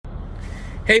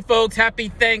Hey folks, happy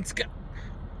Thanksgiving.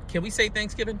 Can we say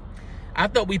Thanksgiving? I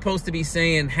thought we supposed to be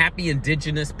saying Happy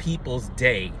Indigenous Peoples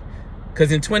Day.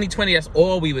 Because in 2020, that's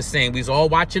all we was saying. We was all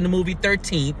watching the movie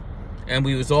 13th. And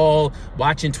we was all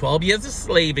watching 12 Years a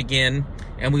Slave again.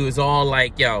 And we was all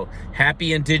like, yo,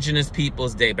 Happy Indigenous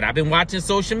Peoples Day. But I've been watching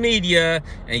social media.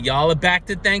 And y'all are back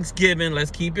to Thanksgiving.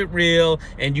 Let's keep it real.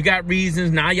 And you got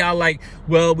reasons. Now y'all like,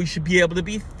 well, we should be able to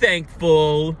be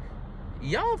thankful.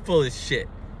 Y'all full of shit.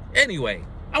 Anyway,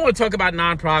 I want to talk about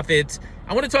nonprofits.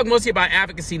 I want to talk mostly about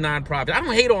advocacy nonprofits. I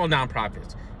don't hate all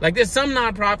nonprofits. Like, there's some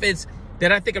nonprofits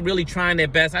that I think are really trying their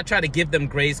best. I try to give them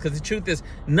grace because the truth is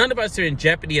none of us are in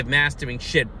jeopardy of mastering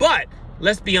shit. But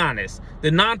let's be honest, the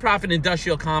nonprofit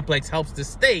industrial complex helps the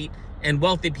state and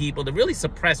wealthy people to really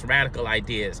suppress radical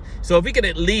ideas. So if we could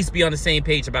at least be on the same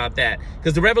page about that,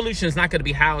 because the revolution is not going to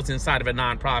be housed inside of a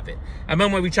nonprofit. I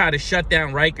remember when we tried to shut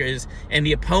down Rikers and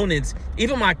the opponents,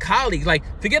 even my colleagues, like,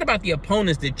 forget about the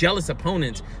opponents, the jealous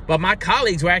opponents, but my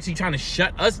colleagues were actually trying to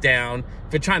shut us down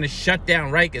for trying to shut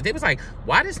down Rikers. They was like,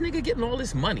 why this nigga getting all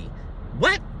this money?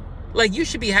 What? Like, you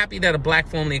should be happy that a black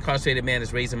formerly incarcerated man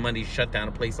is raising money to shut down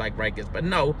a place like Rikers. But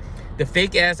no, the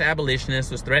fake-ass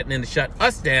abolitionist was threatening to shut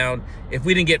us down if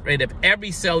we didn't get rid of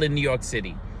every cell in New York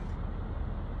City.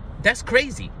 That's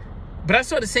crazy. But I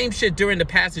saw the same shit during the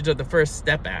passage of the First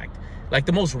Step Act. Like,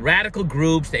 the most radical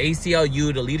groups, the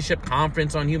ACLU, the Leadership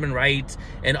Conference on Human Rights,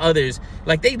 and others,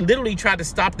 like, they literally tried to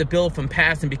stop the bill from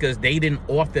passing because they didn't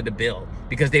author the bill,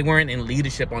 because they weren't in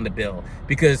leadership on the bill,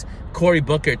 because Cory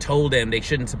Booker told them they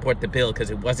shouldn't support the bill because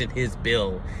it wasn't his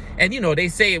bill. And, you know, they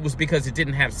say it was because it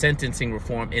didn't have sentencing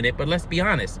reform in it, but let's be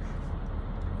honest.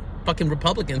 Fucking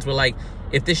Republicans were like,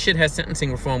 if this shit has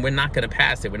sentencing reform, we're not going to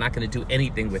pass it. We're not going to do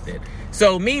anything with it.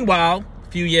 So, meanwhile,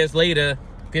 a few years later,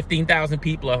 15,000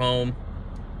 people are home.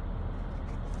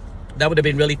 That would have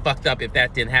been really fucked up if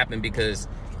that didn't happen because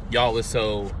y'all was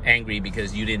so angry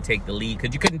because you didn't take the lead,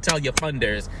 because you couldn't tell your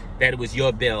funders that it was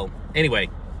your bill. Anyway,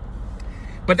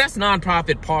 but that's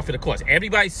nonprofit par for the course.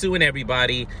 Everybody's suing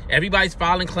everybody. Everybody's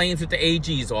filing claims with the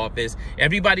AG's office.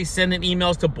 Everybody's sending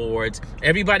emails to boards.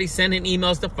 Everybody's sending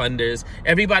emails to funders.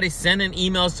 Everybody's sending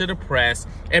emails to the press.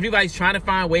 Everybody's trying to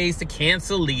find ways to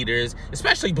cancel leaders,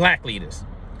 especially black leaders.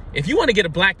 If you want to get a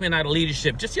black man out of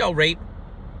leadership, just yell rape.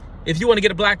 If you want to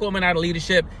get a black woman out of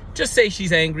leadership, just say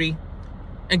she's angry.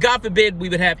 And God forbid we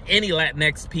would have any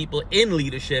Latinx people in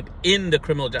leadership in the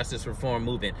criminal justice reform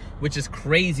movement, which is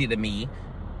crazy to me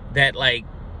that, like,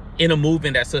 in a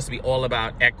movement that's supposed to be all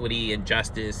about equity and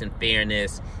justice and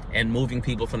fairness and moving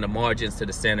people from the margins to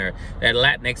the center, that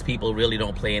Latinx people really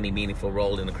don't play any meaningful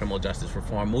role in the criminal justice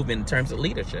reform movement in terms of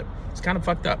leadership. It's kind of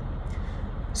fucked up.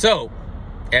 So,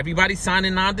 everybody's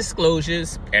signing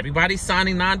non-disclosures. Everybody's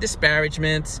signing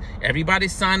non-disparagements.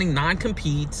 Everybody's signing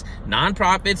non-competes,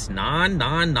 non-profits,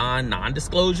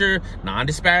 non-disclosure,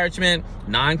 non-disparagement,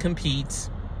 non-competes.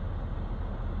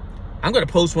 I'm going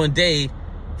to post one day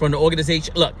from the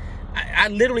organization. Look, I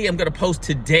literally am going to post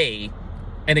today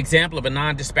an example of a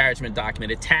non-disparagement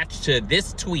document attached to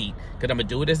this tweet, because I'm going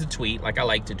to do it as a tweet like I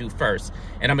like to do first.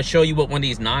 And I'm going to show you what one of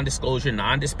these non-disclosure,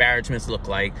 non-disparagements look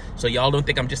like, so y'all don't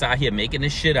think I'm just out here making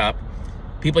this shit up.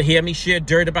 People hear me share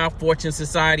dirt about Fortune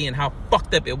Society and how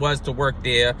fucked up it was to work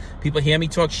there. People hear me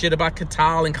talk shit about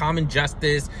Catal and Common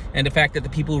Justice and the fact that the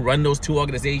people who run those two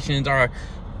organizations are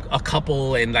a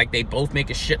couple and, like, they both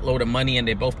make a shitload of money and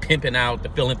they're both pimping out the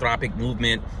philanthropic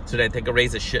movement so that they can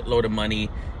raise a shitload of money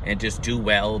and just do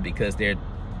well because they're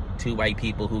two white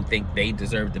people who think they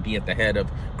deserve to be at the head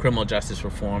of criminal justice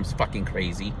reform. It's fucking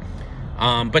crazy.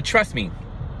 But trust me,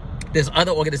 there's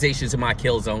other organizations in my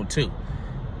kill zone too.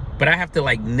 But I have to,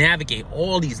 like, navigate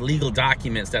all these legal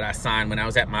documents that I signed when I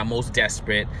was at my most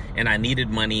desperate and I needed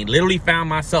money. Literally found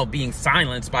myself being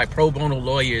silenced by pro bono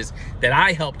lawyers that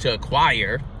I helped to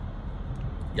acquire.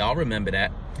 Y'all remember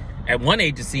that. At one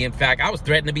agency, in fact, I was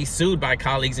threatened to be sued by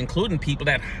colleagues, including people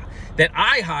that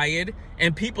I hired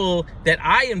and people that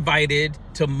I invited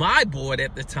to my board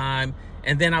at the time.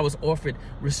 And then I was offered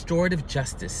restorative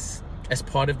justice as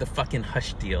part of the fucking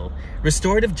hush deal.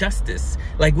 Restorative justice.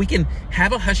 Like, we can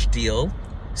have a hush deal,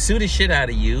 sue the shit out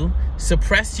of you,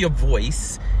 suppress your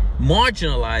voice,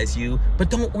 marginalize you, but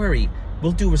don't worry.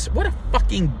 We'll do, what a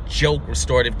fucking joke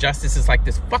restorative justice is, like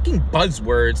this fucking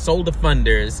buzzword sold to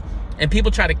funders, and people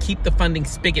try to keep the funding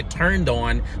spigot turned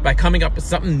on by coming up with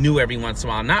something new every once in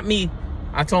a while. Not me.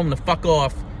 I told them to fuck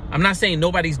off. I'm not saying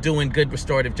nobody's doing good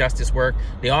restorative justice work.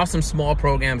 There are some small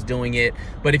programs doing it,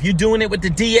 but if you're doing it with the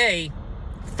DA,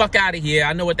 fuck out of here.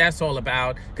 I know what that's all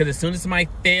about, because as soon as somebody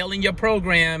fail in your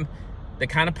program, the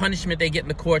kind of punishment they get in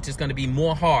the courts is going to be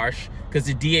more harsh because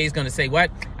the DA is going to say, what?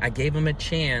 I gave him a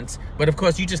chance. But of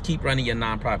course, you just keep running your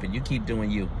nonprofit. You keep doing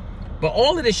you. But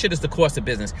all of this shit is the cost of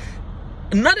business.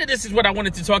 None of this is what I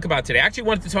wanted to talk about today. I actually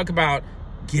wanted to talk about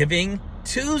Giving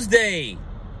Tuesday.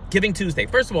 Giving Tuesday.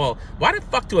 First of all, why the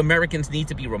fuck do Americans need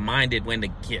to be reminded when to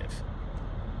give?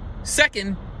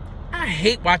 Second, I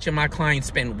hate watching my clients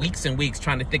spend weeks and weeks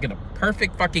trying to think of the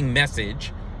perfect fucking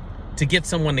message to get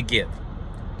someone to give.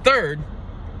 Third,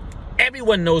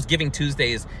 everyone knows Giving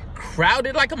Tuesday is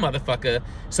crowded like a motherfucker,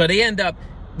 so they end up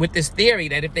with this theory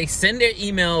that if they send their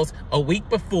emails a week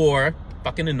before,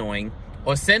 fucking annoying,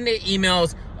 or send their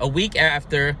emails a week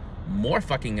after, more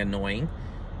fucking annoying,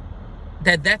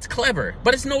 that's clever.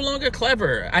 But it's no longer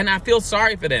clever, and I feel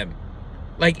sorry for them.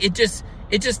 Like, it just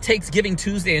takes Giving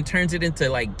Tuesday and turns it into,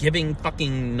 like, Giving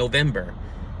fucking November.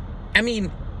 I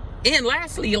mean, and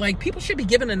lastly, like, people should be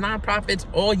giving to nonprofits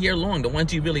all year long. The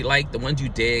ones you really like, the ones you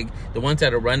dig, the ones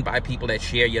that are run by people that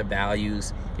share your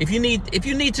values. If you need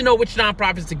to know which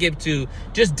nonprofits to give to,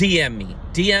 just DM me.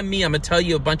 DM me. I'm going to tell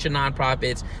you a bunch of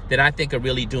nonprofits that I think are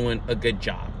really doing a good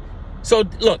job. So,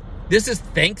 look, this is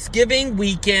Thanksgiving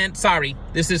weekend. Sorry,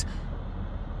 this is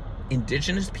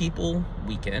Indigenous People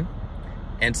Weekend.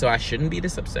 And so I shouldn't be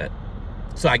this upset.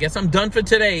 So I guess I'm done for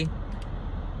today.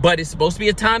 But it's supposed to be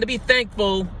a time to be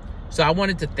thankful. So I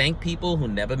wanted to thank people who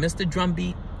never missed a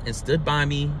drumbeat and stood by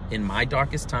me in my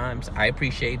darkest times. I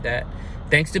appreciate that.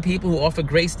 Thanks to people who offer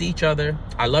grace to each other.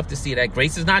 I love to see that.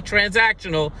 Grace is not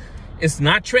transactional. It's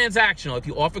not transactional. If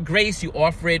you offer grace, you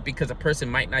offer it because a person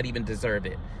might not even deserve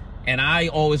it. And I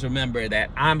always remember that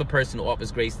I'm a person who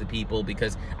offers grace to people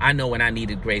because I know when I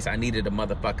needed grace, I needed a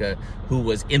motherfucker who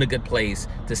was in a good place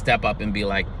to step up and be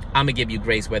like, I'm gonna give you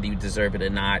grace whether you deserve it or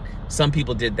not. Some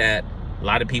people did that. A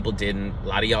lot of people didn't. A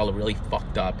lot of y'all are really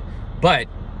fucked up. But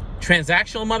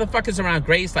transactional motherfuckers around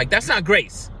grace, like, that's not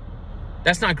grace.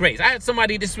 That's not grace. I had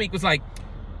somebody this week was like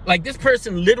this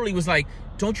person literally was like,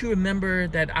 don't you remember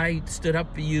that I stood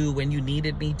up for you when you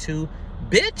needed me to?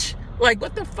 Bitch, like,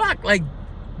 what the fuck? Like,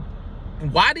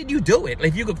 why did you do it? Like,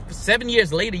 if you could, 7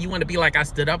 years later, you want to be like, I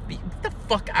stood up for you. Get the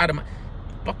fuck out of my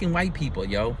fucking white people,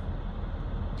 yo.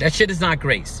 That shit is not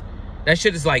grace. That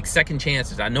shit is like second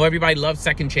chances. I know everybody loves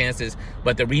second chances,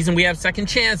 but the reason we have second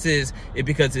chances is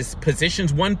because it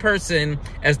positions one person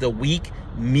as the weak,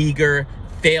 meager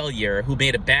failure who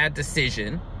made a bad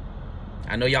decision.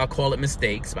 I know y'all call it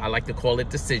mistakes, but I like to call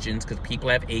it decisions because people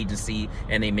have agency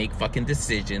and they make fucking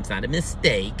decisions, not a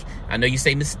mistake. I know you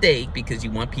say mistake because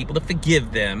you want people to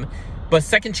forgive them, but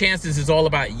second chances is all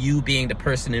about you being the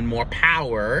person in more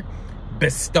power,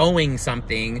 bestowing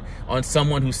something on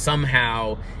someone who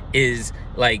somehow is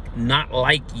like not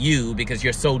like you because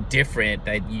you're so different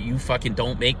that you fucking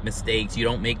don't make mistakes. You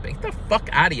don't make, get the fuck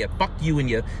out of here. Fuck you and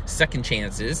your second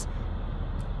chances.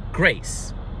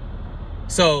 Grace.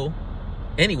 So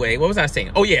anyway, what was I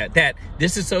saying? Oh yeah, that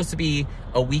this is supposed to be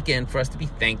a weekend for us to be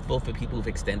thankful for people who've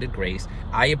extended grace.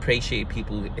 I appreciate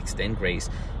people who extend grace.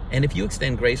 And if you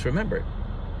extend grace, remember,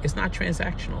 it's not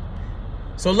transactional.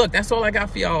 So look, that's all I got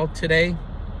for y'all today.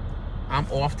 I'm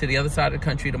off to the other side of the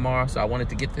country tomorrow, so I wanted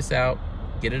to get this out,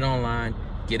 get it online,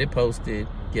 get it posted,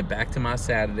 get back to my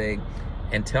Saturday,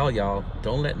 and tell y'all,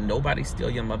 don't let nobody steal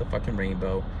your motherfucking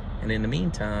rainbow. And in the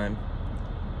meantime,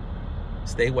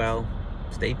 stay well,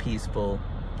 stay peaceful,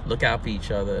 look out for each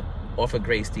other, offer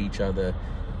grace to each other,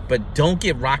 but don't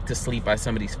get rocked to sleep by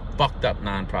some of these fucked up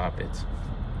nonprofits.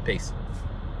 Peace.